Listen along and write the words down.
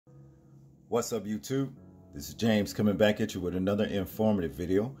What's up, YouTube? This is James coming back at you with another informative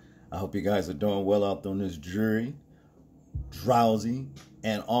video. I hope you guys are doing well out on this dreary, drowsy,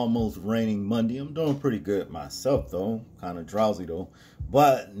 and almost raining Monday. I'm doing pretty good myself, though. Kind of drowsy, though.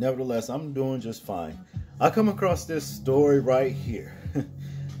 But nevertheless, I'm doing just fine. I come across this story right here.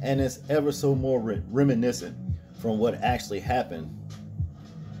 And it's ever so more reminiscent from what actually happened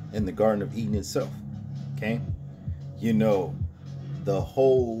in the Garden of Eden itself. Okay? You know, the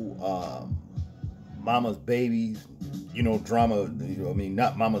whole mama's babies, drama, I mean,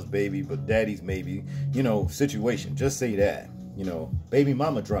 not mama's baby, but daddy's maybe, situation. Just say that, baby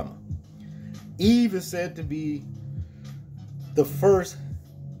mama drama. Eve is said to be the first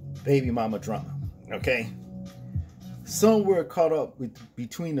baby mama drama, okay? Somewhere caught up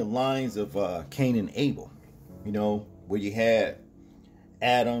between the lines of Cain and Abel, where you had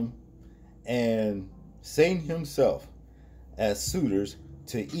Adam and Satan himself as suitors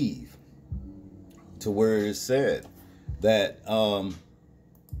to Eve, to where it said that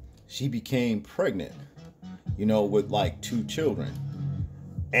she became pregnant, with like 2 children.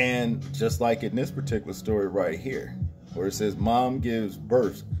 And just like in this particular story right here, where it says mom gives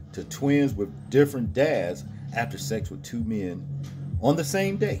birth to twins with different dads after sex with 2 men on the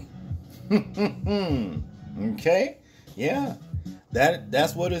same day. Okay? Yeah.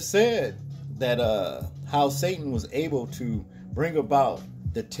 That's what it said. That how Satan was able to bring about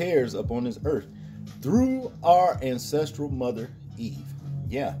the tears upon this earth through our ancestral mother Eve.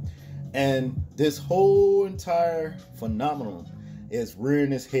 Yeah. And this whole entire phenomenon is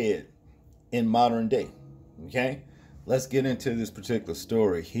rearing its head in modern day. Okay? Let's get into this particular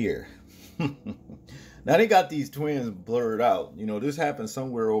story here. Now, they got these twins blurred out. This happened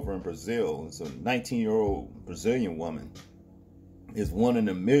somewhere over in Brazil. It's a 19-year-old Brazilian woman. Is 1 in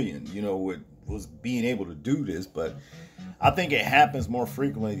a million, was being able to do this, but I think it happens more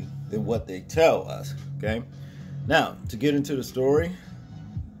frequently than what they tell us, okay? Now, to get into the story,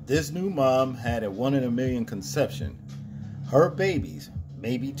 this new mom had a 1 in a million conception. Her babies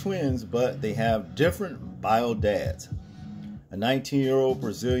may be twins, but they have different bio dads. A 19-year-old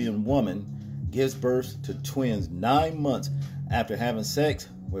Brazilian woman gives birth to twins 9 months after having sex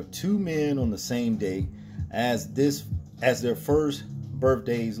with 2 men on the same day as their first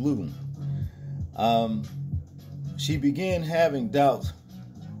birthdays loom. She began having doubts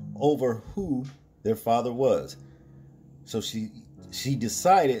over who their father was. So she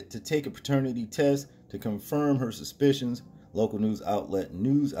decided to take a paternity test to confirm her suspicions, local news outlet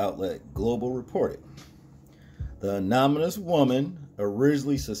Global reported. The anonymous woman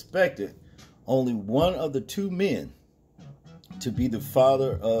originally suspected only one of the 2 men to be the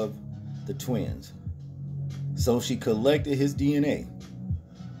father of the twins. So she collected his DNA,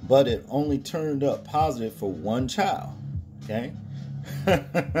 but it only turned up positive for 1 child. Okay?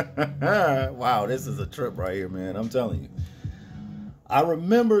 Wow, this is a trip right here, man. I'm telling you. I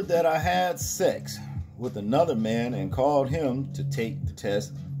remembered that I had sex with another man and called him to take the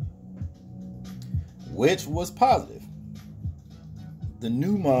test, which was positive. The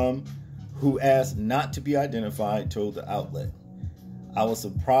new mom, who asked not to be identified, told the outlet, I was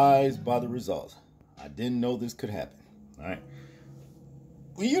surprised by the results. I didn't know this could happen. All right.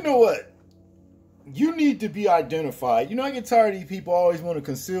 Well, you know what? You need to be identified. I get tired of these people always want to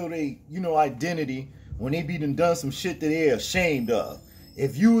conceal their, identity when they be done some shit that they're ashamed of.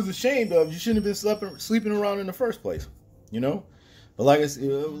 If you was ashamed of, you shouldn't have been sleeping around in the first place. But like I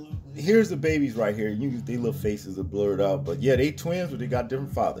said, here's the babies right here. Their little faces are blurred out. But yeah, they twins, but they got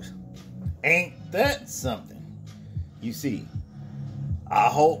different fathers. Ain't that something? You see, I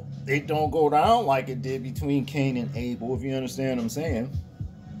hope it don't go down like it did between Cain and Abel, if you understand what I'm saying.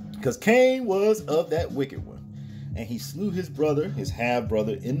 Because Cain was of that wicked one. And he slew his brother, his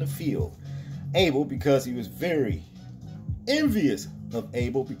half-brother, in the field. Abel, because he was very envious of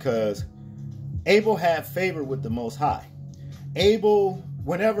Abel, because Abel had favor with the Most High. Abel,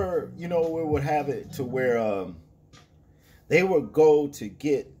 whenever, we would have it to where they would go to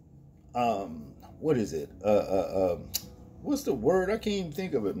get, what is it? What's the word? I can't even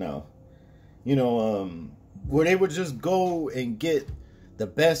think of it now. Where they would just go and get the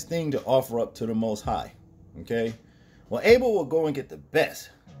best thing to offer up to the Most High. Okay? Well, Abel will go and get the best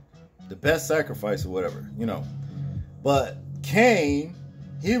sacrifice or whatever, But Cain,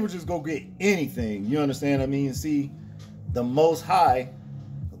 he would just go get anything. You understand what I mean? See, the Most High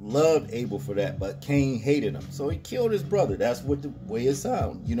loved Abel for that, but Cain hated him. So he killed his brother. That's what the way it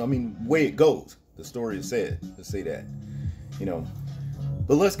sounds. Way it goes. The story is said to say that.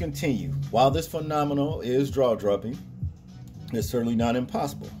 But let's continue. While this phenomenon is jaw-dropping, it's certainly not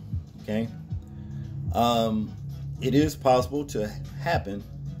impossible. Okay? It is possible to happen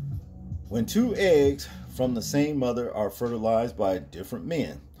When two eggs from the same mother are fertilized by different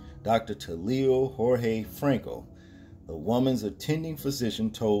men, Dr. Talio Jorge Franco, the woman's attending physician,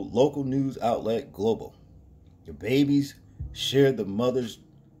 told local news outlet Global, the babies share the mother's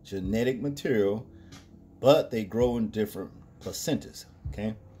genetic material, but they grow in different placentas.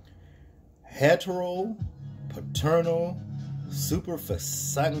 Okay, heteropaternal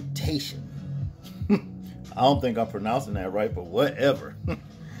superfectation. I don't think I'm pronouncing that right, but whatever.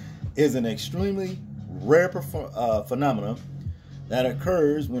 Is an extremely rare phenomenon that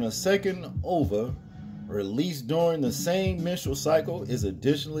occurs when a second ova released during the same menstrual cycle is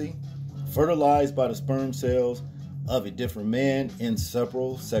additionally fertilized by the sperm cells of a different man in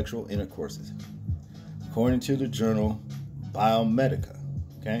several sexual intercourses, according to the journal Biomedica.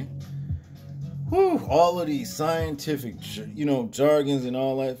 Okay, all of these scientific, jargons and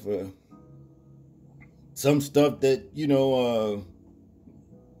all that for some stuff that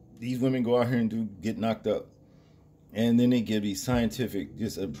these women go out here and get knocked up, and then they give these scientific,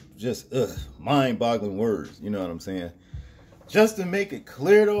 mind-boggling words. You know what I'm saying? Just to make it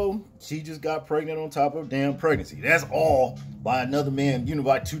clear, though, she just got pregnant on top of damn pregnancy. That's all by another man,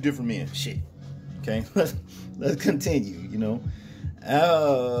 by two different men. Shit. Okay, let's continue.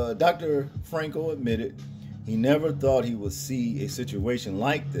 Dr. Franco admitted he never thought he would see a situation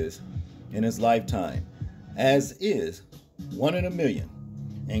like this in his lifetime, as is 1 in a million,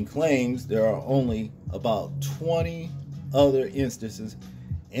 and claims there are only about 20 other instances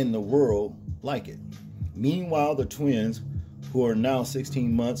in the world like it. Meanwhile, the twins, who are now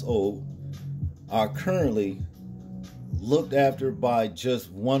 16 months old, are currently looked after by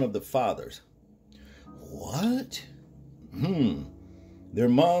just one of the fathers. What? Their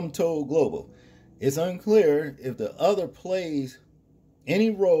mom told Global it's unclear if the other plays any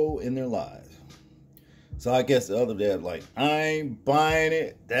role in their lives. So I guess the other dad like, I ain't buying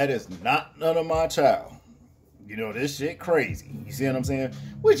it. That is not none of my child. This shit crazy. You see what I'm saying?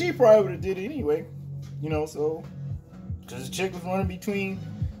 Which he probably would have did anyway. So because the chick was running between,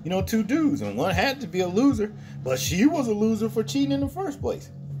 two dudes, and one had to be a loser, but she was a loser for cheating in the first place.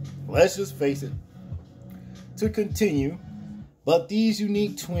 Let's just face it. To continue, but these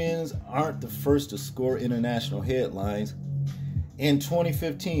unique twins aren't the first to score international headlines. In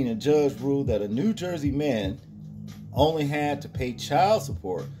 2015, a judge ruled that a New Jersey man only had to pay child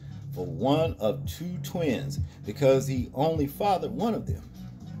support for one of two twins because he only fathered one of them.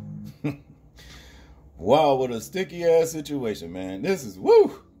 Wow, what a sticky ass situation, man. This is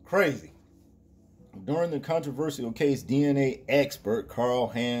crazy. During the controversial case, DNA expert Carl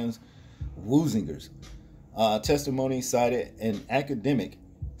Hans Wuzinger's testimony cited an academic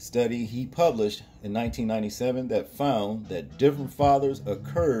study he published in 1997 that found that different fathers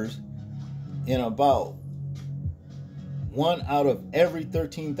occurs in about 1 out of every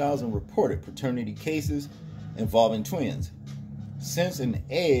 13,000 reported paternity cases involving twins. Since an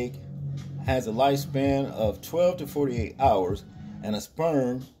egg has a lifespan of 12 to 48 hours and a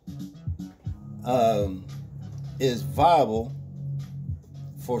sperm is viable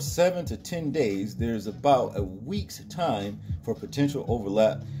for 7 to 10 days, there's about a week's time for potential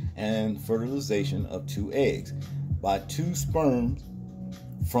overlap and fertilization of two eggs by two sperms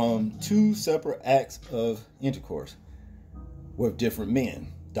from two separate acts of intercourse with different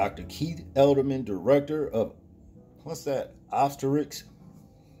men. Dr. Keith Elderman, director of obstetrics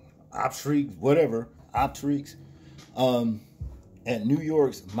at New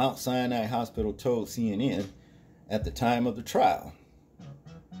York's Mount Sinai Hospital, told CNN at the time of the trial,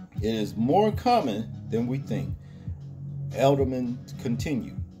 "It is more common than we think." Elderman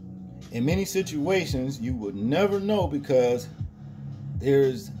continued, "In many situations, you would never know because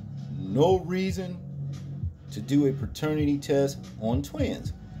there's no reason to do a paternity test on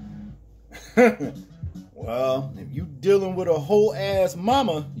twins." Well, if you dealing with a whole ass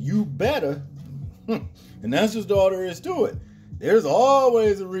mama, you better. And that's just all there is to it. There's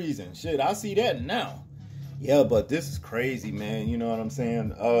always a reason. Shit, I see that now. Yeah, but this is crazy, man. You know what I'm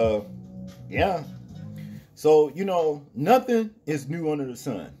saying? Yeah. So, nothing is new under the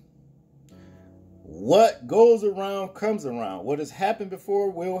sun. What goes around comes around. What has happened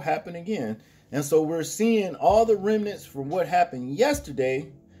before will happen again. And so we're seeing all the remnants from what happened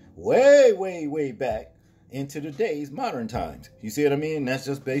yesterday, way, way, way back into today's modern times. You see what I mean? That's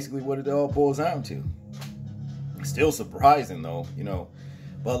just basically what it all boils down to. Still surprising, though,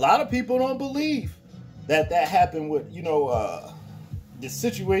 But a lot of people don't believe that happened with, the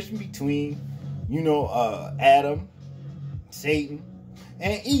situation between, Adam, Satan,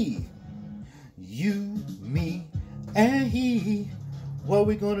 and Eve. You, me, and he. What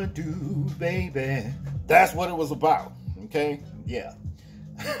we gonna do, baby? That's what it was about, okay? Yeah.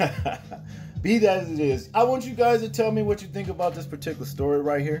 Be that as it is, I want you guys to tell me what you think about this particular story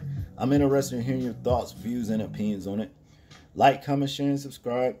right here. I'm interested in hearing your thoughts, views, and opinions on it. Like, comment, share, and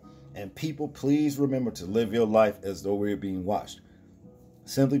subscribe. And people, please remember to live your life as though we're being watched.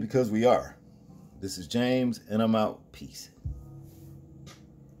 Simply because we are. This is James, and I'm out. Peace.